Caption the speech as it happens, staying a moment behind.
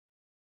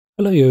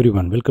Hello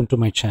everyone, welcome to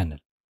my channel.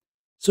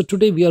 So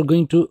today we are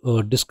going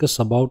to discuss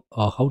about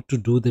how to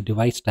do the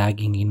device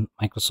tagging in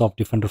Microsoft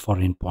Defender for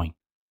Endpoint.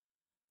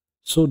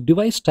 So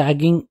device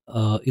tagging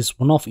is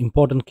one of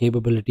important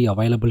capability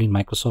available in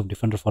Microsoft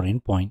Defender for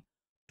Endpoint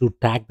to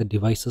tag the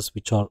devices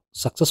which are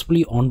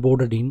successfully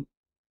onboarded in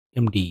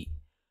MDE.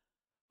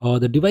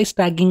 The device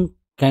tagging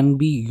can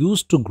be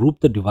used to group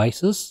the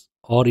devices,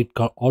 or it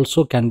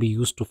also can be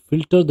used to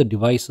filter the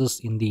devices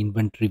in the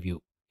inventory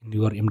view in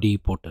your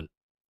MDE portal.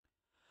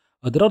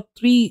 There are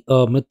three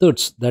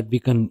methods that we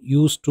can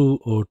use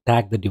to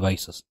tag the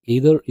devices.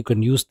 Either you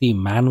can use the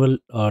manual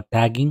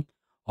tagging,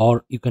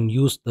 or you can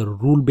use the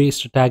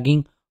rule-based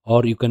tagging,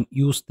 or you can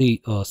use the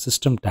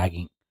system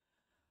tagging.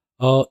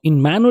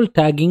 In manual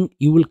tagging,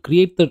 you will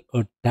create the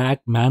tag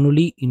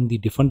manually in the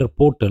Defender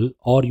portal,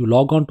 or you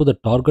log on to the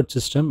target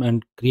system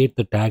and create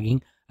the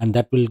tagging, and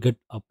that will get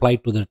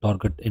applied to the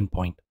target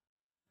endpoint.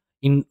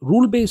 In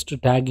rule-based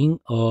tagging,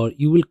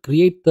 you will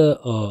create the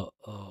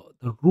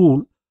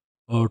rule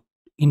uh,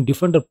 in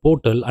Defender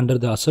portal under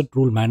the asset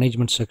rule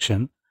management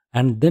section,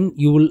 and then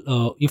you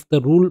will, if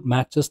the rule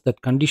matches that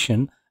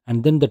condition,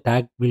 and then the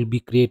tag will be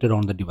created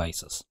on the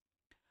devices.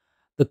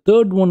 The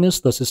third one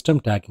is the system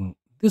tagging.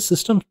 This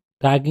system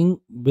tagging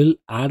will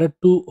add it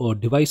to a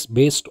device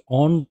based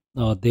on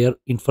their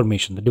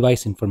information, the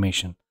device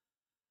information.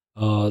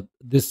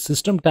 This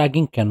system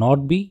tagging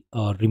cannot be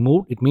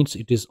removed. It means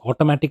it is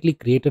automatically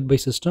created by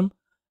system,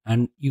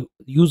 and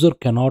user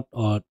cannot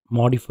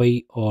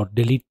modify or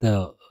delete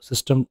the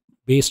system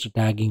based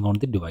tagging on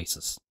the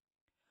devices.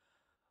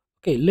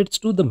 Okay, let's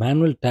do the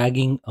manual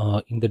tagging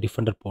in the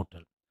Defender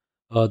portal.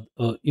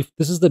 If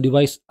this is the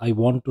device I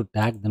want to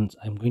tag, then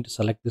I'm going to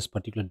select this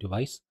particular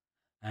device,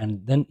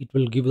 and then it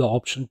will give the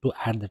option to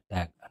add the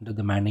tag under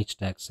the manage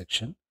tag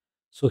section.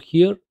 So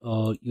here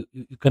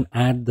you can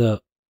add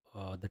the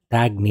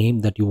tag name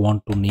that you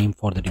want to name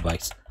for the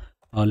device.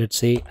 Let's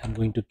say I'm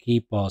going to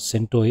keep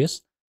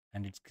CentOS,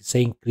 and it's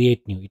saying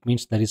create new. It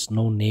means there is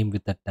no name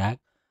with the tag,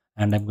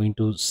 and I'm going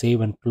to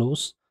save and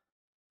close,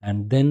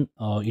 and then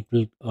it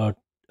will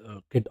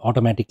get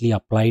automatically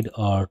applied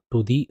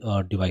to the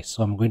device.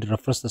 So I'm going to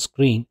refresh the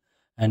screen,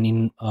 and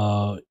in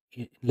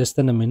less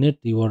than a minute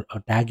your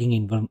tagging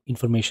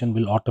information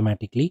will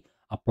automatically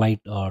apply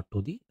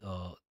to the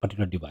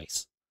particular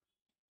device.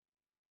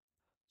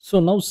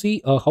 So now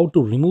see how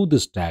to remove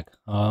this tag.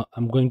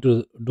 I'm going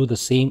to do the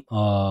same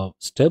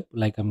step,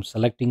 like I'm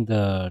selecting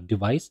the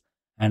device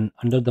and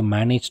under the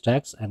manage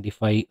tags, and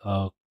if I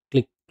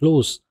click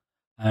close,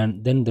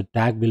 and then the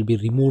tag will be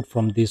removed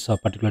from these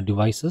particular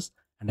devices,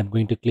 and I'm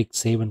going to click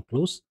save and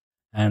close,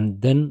 and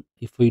then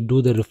if we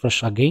do the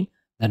refresh again,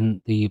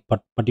 then the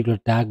particular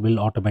tag will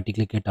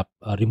automatically get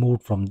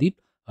removed from the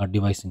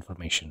device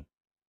information.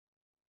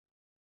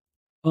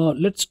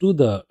 Let's do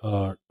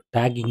the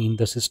tagging in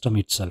the system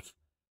itself.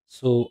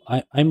 So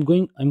I'm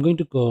going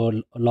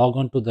to log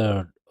on to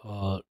the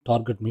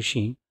target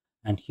machine,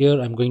 and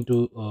here I'm going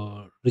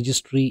to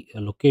registry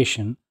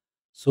location.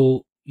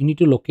 So you need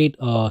to locate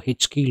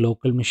H key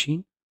local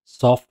machine,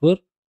 software,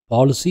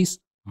 policies,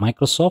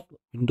 Microsoft,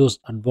 Windows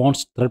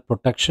Advanced Threat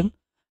Protection,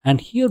 and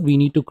here we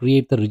need to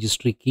create the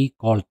registry key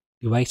called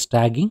device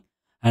tagging,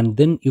 and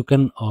then you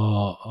can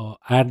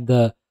add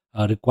the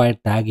required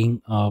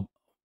tagging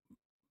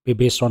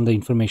based on the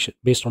information,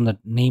 based on the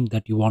name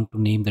that you want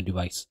to name the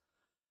device,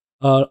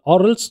 or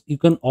else you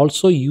can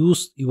also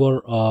use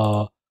your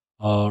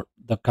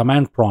the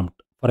command prompt.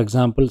 For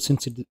example,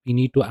 since we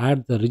need to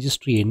add the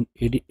registry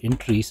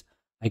entries,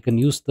 I can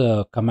use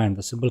the command,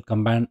 the simple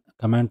command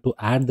to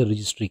add the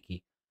registry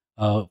key.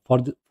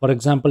 For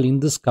example, in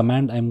this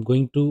command I'm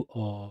going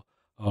to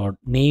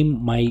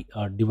name my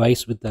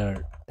device with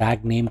a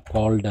tag name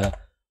called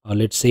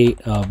let's say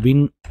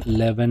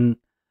win11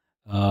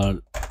 uh,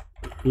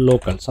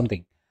 local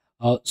something.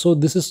 So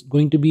this is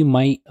going to be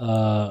my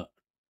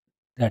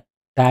that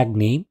tag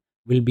name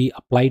will be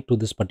applied to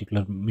this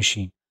particular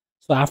machine.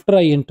 So after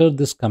I enter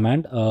this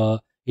command,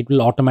 it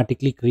will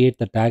automatically create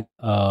the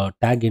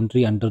tag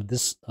entry under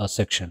this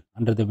section,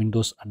 under the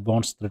Windows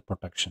Advanced Threat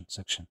Protection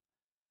section.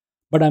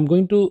 But I'm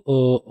going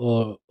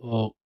to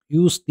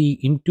use the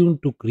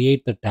Intune to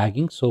create the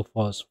tagging. So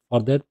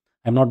for that,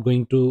 I'm not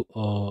going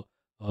to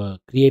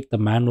create the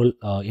manual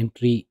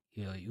entry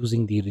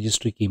using the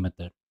registry key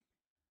method.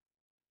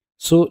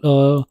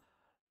 So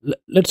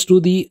let's do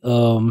the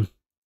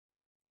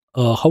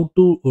how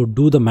to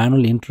do the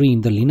manual entry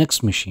in the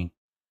Linux machine.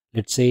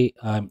 Let's say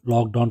I'm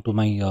logged on to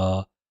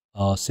my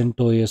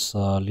CentOS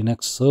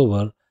Linux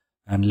server,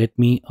 and let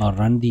me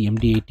run the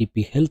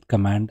mdatp health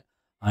command,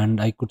 and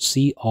I could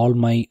see all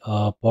my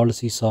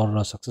policies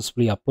are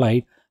successfully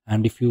applied.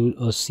 And if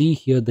you see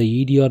here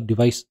the EDR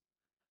device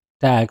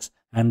tags,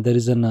 and there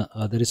is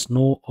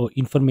no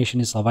information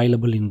is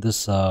available in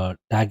this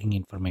tagging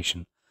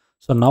information.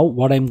 So now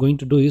what I'm going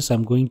to do is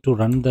I'm going to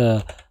run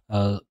the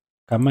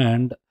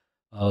command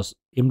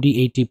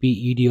mdatp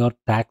edr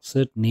tag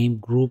set name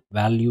group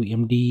value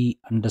mde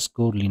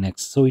underscore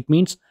linux. So it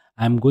means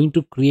I'm going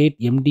to create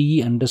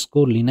mde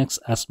underscore linux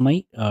as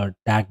my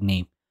tag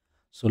name.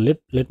 So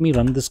let me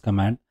run this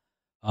command,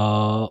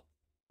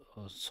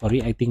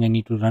 sorry, I think I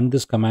need to run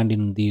this command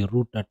in the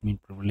root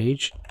admin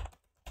privilege.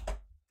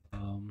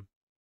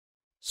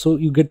 So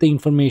you get the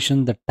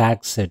information the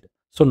tag said.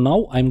 So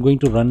now I'm going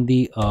to run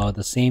the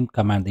same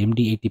command, the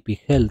mdatp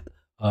health,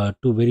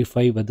 to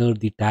verify whether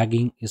the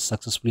tagging is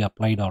successfully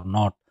applied or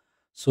not.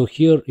 So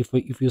here,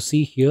 if you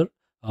see here,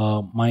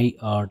 my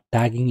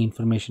tagging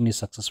information is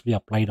successfully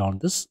applied on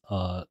this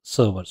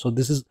server. So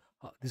this is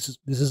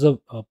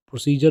a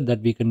procedure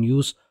that we can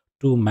use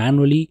to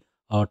manually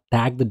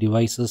tag the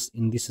devices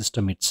in the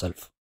system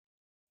itself.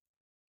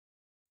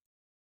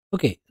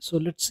 Okay, so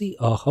let's see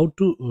how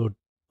to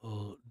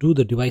do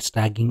the device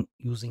tagging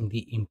using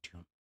the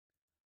Intune.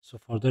 So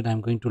for that,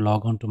 I'm going to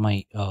log on to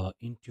my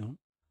Intune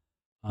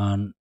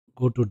and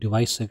go to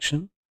device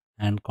section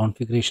and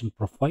configuration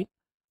profile.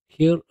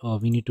 Here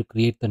we need to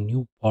create the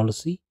new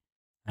policy,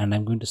 and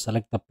I'm going to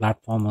select the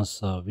platform as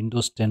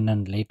Windows 10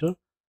 and later,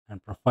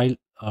 and profile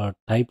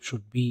type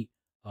should be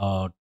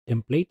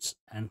templates,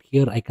 and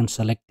here I can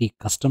select the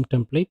custom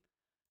template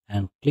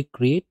and click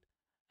create.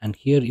 And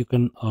here you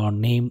can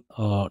name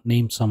the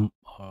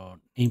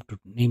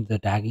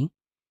tagging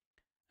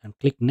and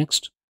click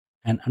next.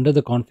 And under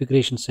the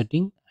configuration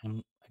setting,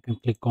 I can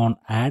click on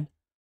add,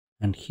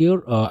 and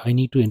here I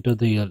need to enter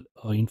the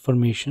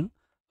information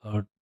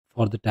uh,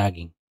 for the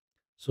tagging.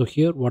 So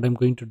here what I'm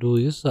going to do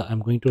is I'm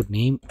going to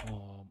name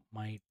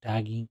my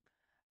tagging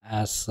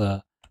as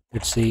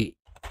let's say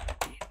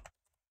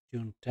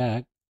tune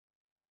tag,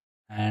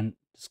 and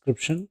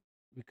description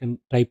we can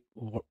type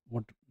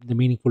what the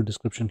meaningful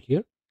description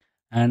here.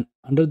 And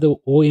under the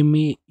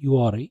OMA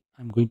URI,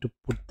 I'm going to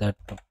put that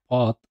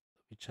path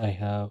which I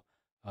have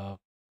uh,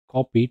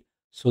 copied.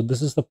 So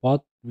this is the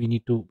path we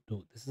need to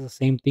do. This is the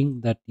same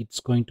thing that it's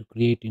going to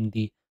create in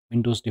the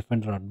Windows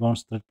Defender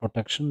Advanced Threat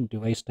Protection,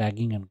 Device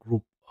Tagging, and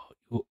Group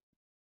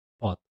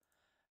path.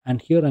 And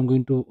here I'm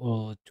going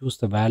to choose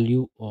the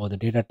value or the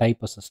data type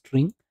as a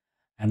string,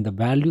 and the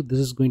value, this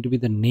is going to be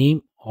the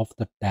name of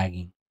the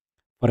tagging.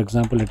 For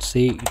example, let's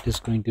say it is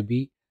going to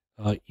be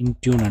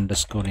intune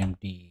underscore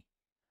md.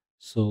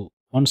 So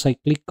once I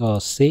click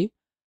save,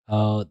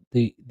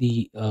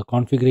 the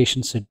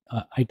configuration set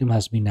item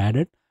has been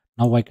added.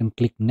 Now I can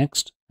click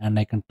next, and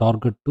I can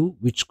target to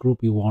which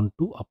group you want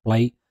to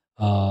apply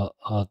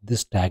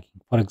this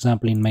tagging. For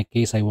example, in my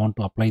case, I want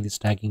to apply this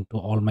tagging to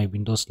all my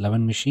Windows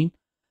 11 machine.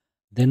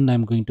 Then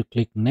I'm going to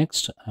click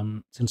next.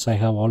 Since I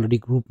have already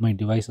grouped my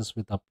devices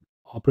with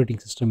operating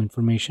system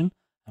information,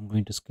 I'm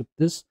going to skip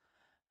this,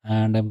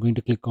 and I'm going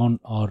to click on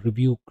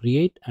review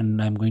create,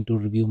 and I'm going to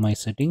review my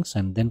settings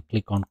and then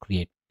click on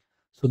create.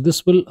 So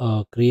this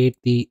will create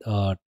the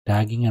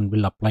tagging and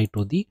will apply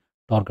to the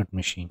target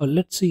machine.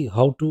 Let's see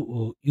how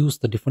to use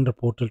the Defender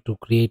portal to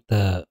create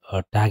the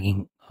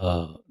tagging,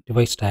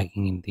 device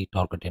tagging in the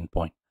target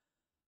endpoint.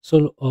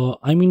 So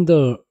I'm in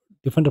the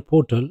Defender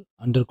portal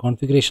under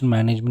configuration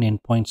management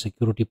endpoint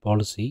security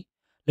policy.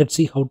 Let's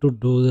see how to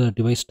do the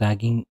device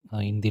tagging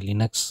in the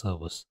Linux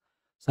servers.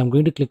 So I'm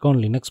going to click on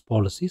Linux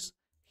policies.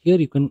 Here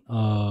you can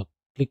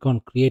click on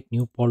create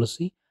new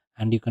policy,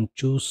 and you can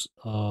choose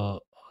the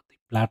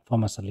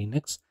platform as a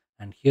Linux,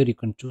 and here you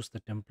can choose the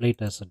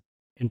template as a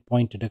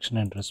endpoint detection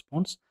and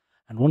response.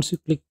 And once you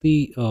click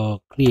the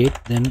create,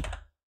 then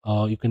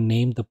you can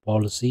name the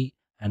policy,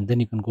 and then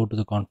you can go to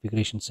the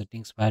configuration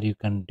settings where you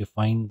can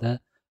define the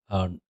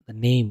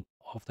name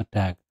of the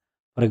tag.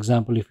 For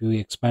example, if you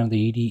expand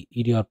the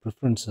EDR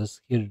preferences,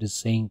 here it is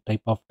saying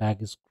type of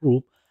tag is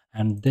group,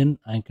 and then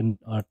I can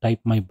type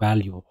my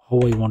value,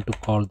 how I want to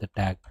call the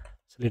tag.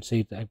 So let's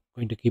say I'm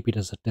going to keep it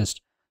as a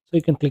test. So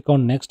you can click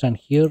on next, and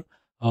here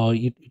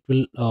it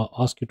will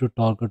ask you to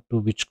target to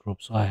which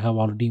group. So I have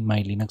already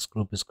my Linux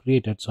group is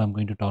created, so I'm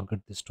going to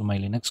target this to my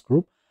Linux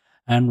group.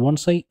 And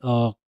once I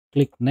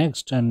click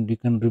next, and you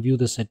can review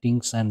the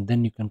settings, and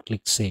then you can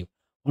click save.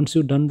 Once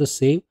you've done the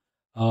save,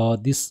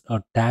 this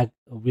tag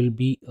will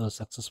be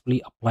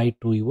successfully applied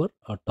to your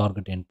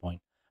target endpoint.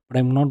 But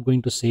I'm not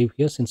going to save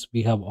here, since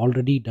we have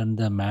already done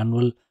the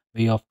manual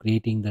way of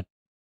creating the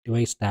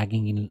device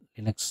tagging in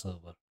Linux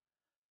server.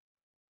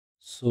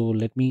 So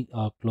let me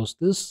close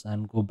this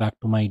and go back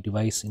to my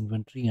device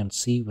inventory and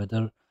see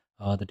whether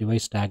the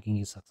device tagging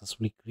is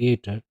successfully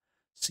created.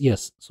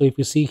 Yes, so if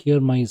you see here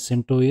my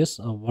CentOS,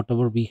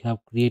 whatever we have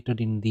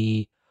created in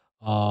the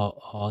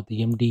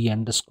md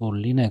underscore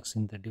Linux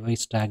in the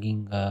device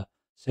tagging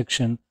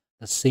section,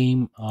 the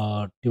same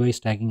device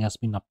tagging has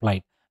been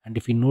applied. And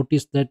if you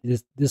notice that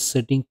this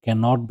setting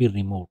cannot be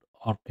removed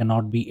or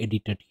cannot be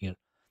edited here.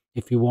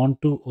 If you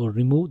want to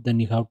remove, then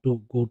you have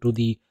to go to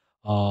the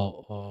uh,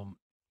 um,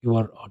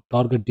 your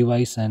target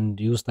device and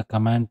use the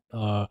command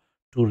to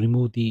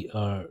remove the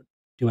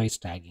device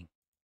tagging.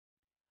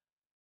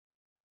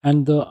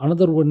 And the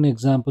another one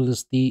example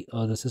is the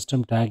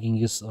system tagging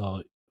is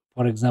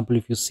for example,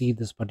 if you see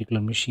this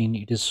particular machine,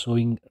 it is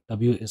showing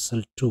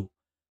WSL2.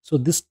 So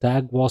this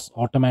tag was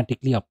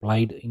automatically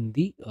applied in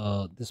the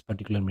this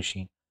particular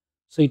machine.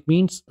 So it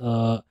means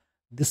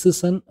this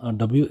is an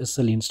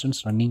WSL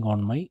instance running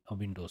on my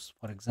Windows.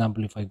 For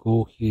example, if I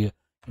go here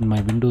in my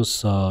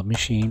Windows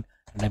machine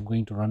and I'm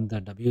going to run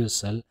the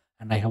WSL,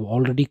 and I have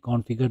already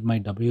configured my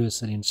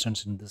WSL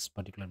instance in this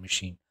particular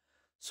machine.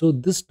 So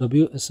this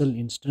WSL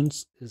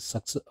instance is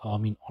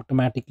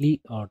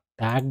automatically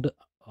tagged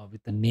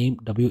with the name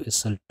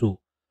WSL2.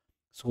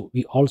 So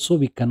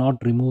we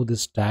cannot remove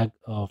this tag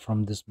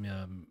from this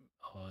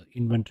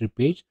inventory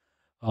page,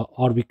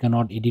 or we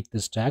cannot edit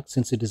this tag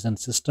since it is a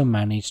system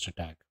managed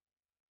tag.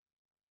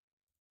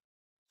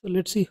 So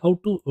let's see how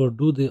to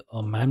do the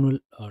manual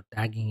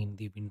tagging in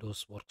the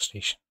Windows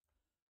workstation.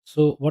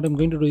 So what I'm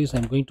going to do is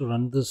I'm going to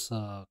run this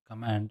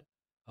command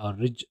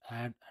rig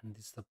add, and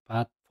this is the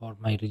path for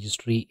my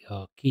registry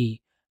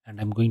key, and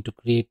I'm going to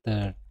create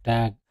the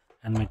tag,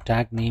 and my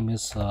tag name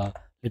is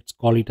let's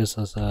call it as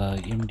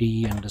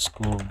md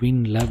underscore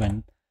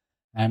win11.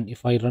 And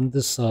if I run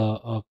this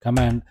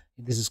command,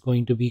 this is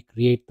going to be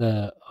create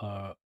the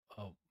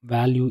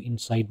value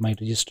inside my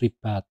registry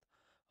path.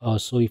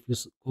 So if you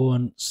go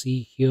and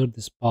see here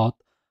this path,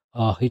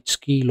 H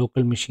key,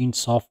 local machine,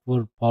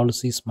 software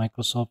policies,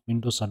 Microsoft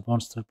Windows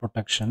Advanced Threat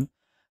Protection,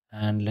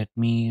 and let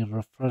me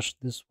refresh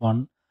this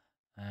one,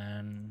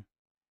 and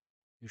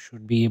you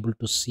should be able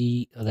to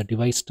see the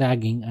device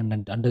tagging, and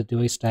then under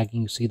device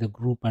tagging you see the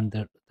group, and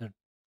the,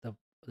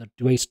 the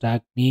device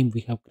tag name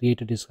we have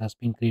created is has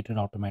been created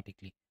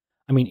automatically.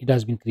 I mean, it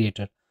has been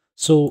created.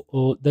 So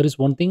there is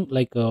one thing,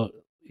 like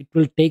it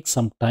will take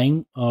some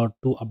time to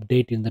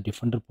update in the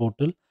Defender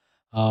portal,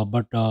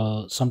 but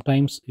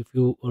sometimes if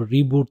you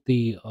reboot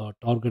the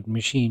target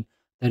machine,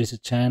 there is a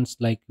chance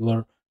like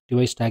your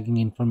device tagging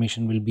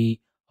information will be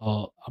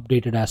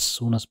updated as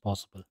soon as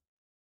possible.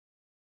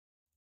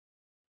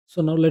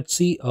 So now let's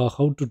see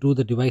how to do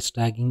the device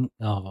tagging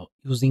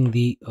using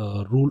the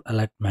rule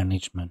alert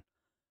management.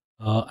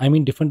 I'm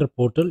in Defender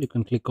portal. You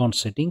can click on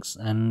settings,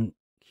 and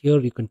here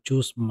you can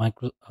choose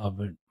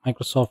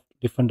Microsoft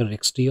Defender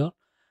XDR,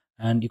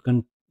 and you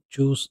can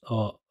choose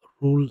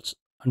rules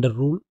under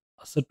rule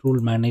asset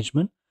rule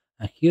management.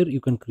 And here you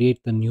can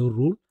create the new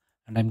rule,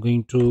 and I'm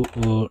going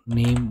to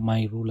name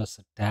my rule as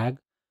a tag,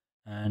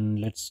 and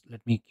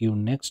let me give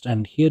next,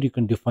 and here you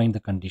can define the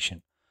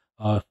condition.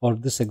 For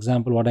this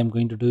example, what I'm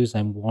going to do is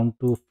I want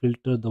to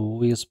filter the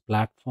OS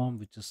platform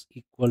which is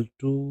equal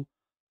to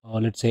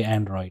let's say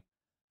Android,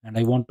 and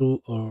I want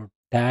to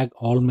tag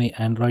all my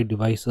Android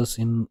devices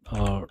in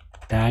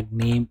tag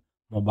name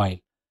mobile.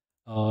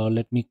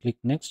 Let me click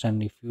next,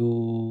 and if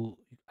you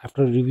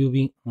after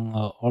reviewing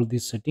all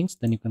these settings,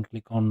 then you can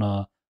click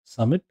on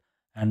submit.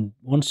 And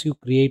once you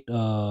create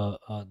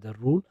the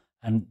rule,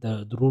 and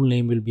the rule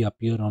name will be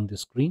appear on the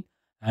screen,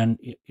 and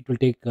it will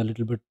take a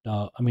little bit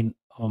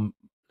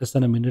less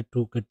than a minute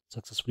to get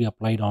successfully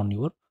applied on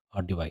your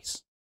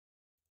device.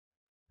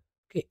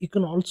 Okay, you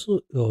can also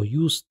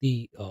use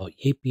the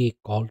API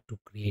call to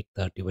create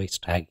the device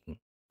tagging.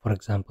 For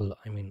example,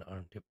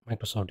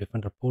 Microsoft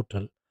Defender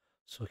portal.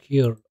 So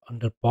here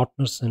under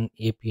partners and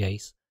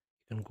APIs,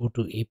 you can go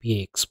to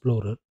API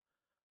Explorer,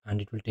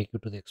 and it will take you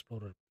to the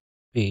Explorer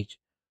page.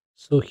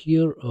 So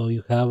here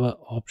you have an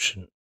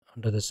option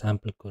under the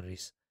sample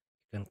queries.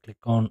 You can click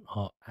on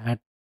add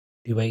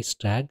device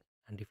tag,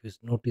 and if you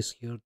notice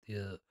here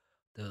the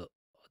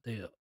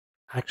the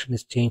action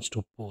is changed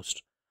to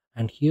post,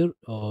 and here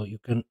you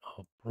can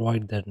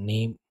provide the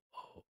name,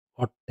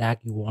 what tag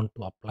you want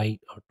to apply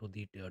to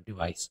the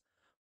device.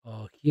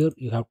 Here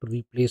you have to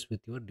replace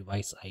with your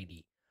device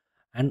ID,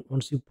 and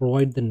once you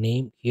provide the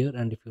name here,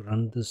 and if you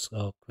run this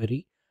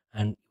query,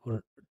 and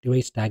your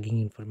device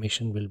tagging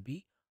information will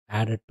be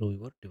added to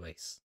your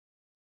device.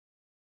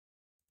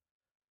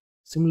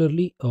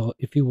 Similarly,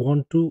 if you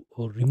want to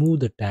remove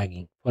the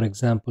tagging, for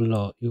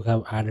example, you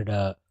have added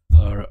a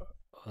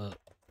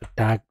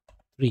tag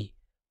 3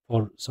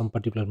 for some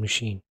particular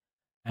machine,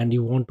 and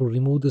you want to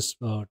remove this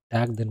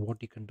tag, then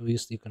what you can do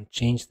is you can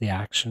change the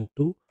action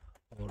to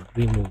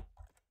remove,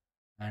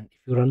 and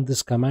if you run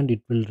this command,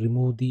 it will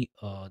remove the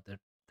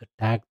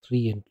tag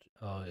 3 and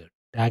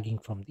tagging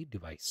from the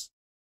device.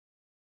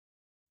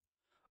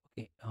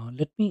 Okay,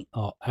 let me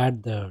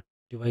add the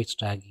device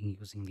tagging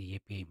using the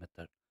API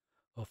method.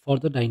 For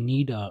that, I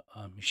need a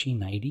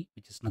machine ID,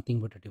 which is nothing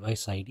but a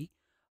device ID.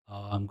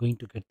 I'm going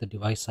to get the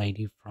device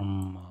ID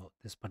from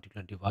this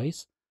particular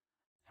device.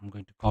 I'm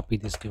going to copy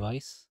this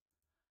device,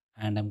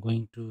 and I'm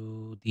going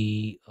to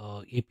the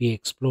API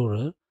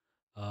Explorer.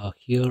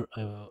 Here,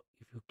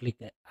 if you click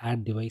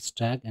add device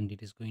tag, and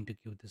it is going to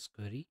give this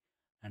query,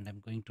 and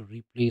I'm going to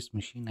replace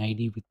machine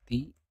ID with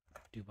the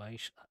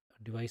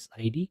device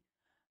ID,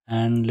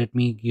 and let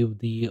me give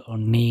the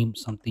name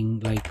something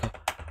like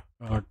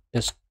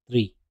test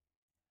 3,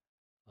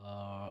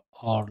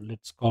 or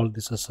let's call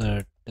this as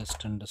a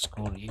test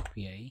underscore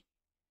API,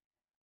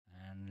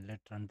 and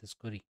let's run this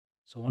query.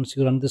 So once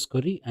you run this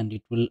query, and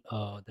it will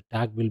the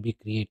tag will be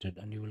created,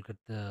 and you will get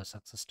the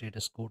success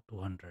status code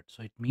 200.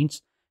 So it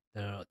means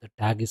the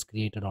tag is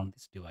created on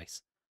this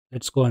device.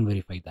 Let's go and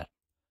verify that.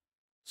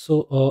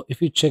 So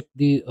if you check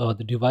the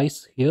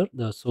device here,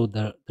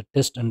 the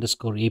test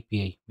underscore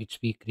API which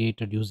we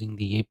created using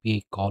the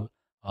API call,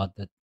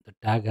 the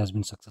tag has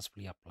been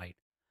successfully applied.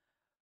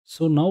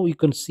 So now you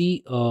can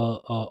see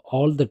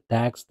all the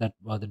tags that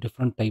the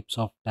different types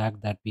of tag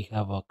that we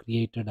have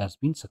created has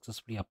been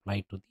successfully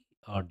applied to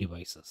the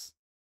devices.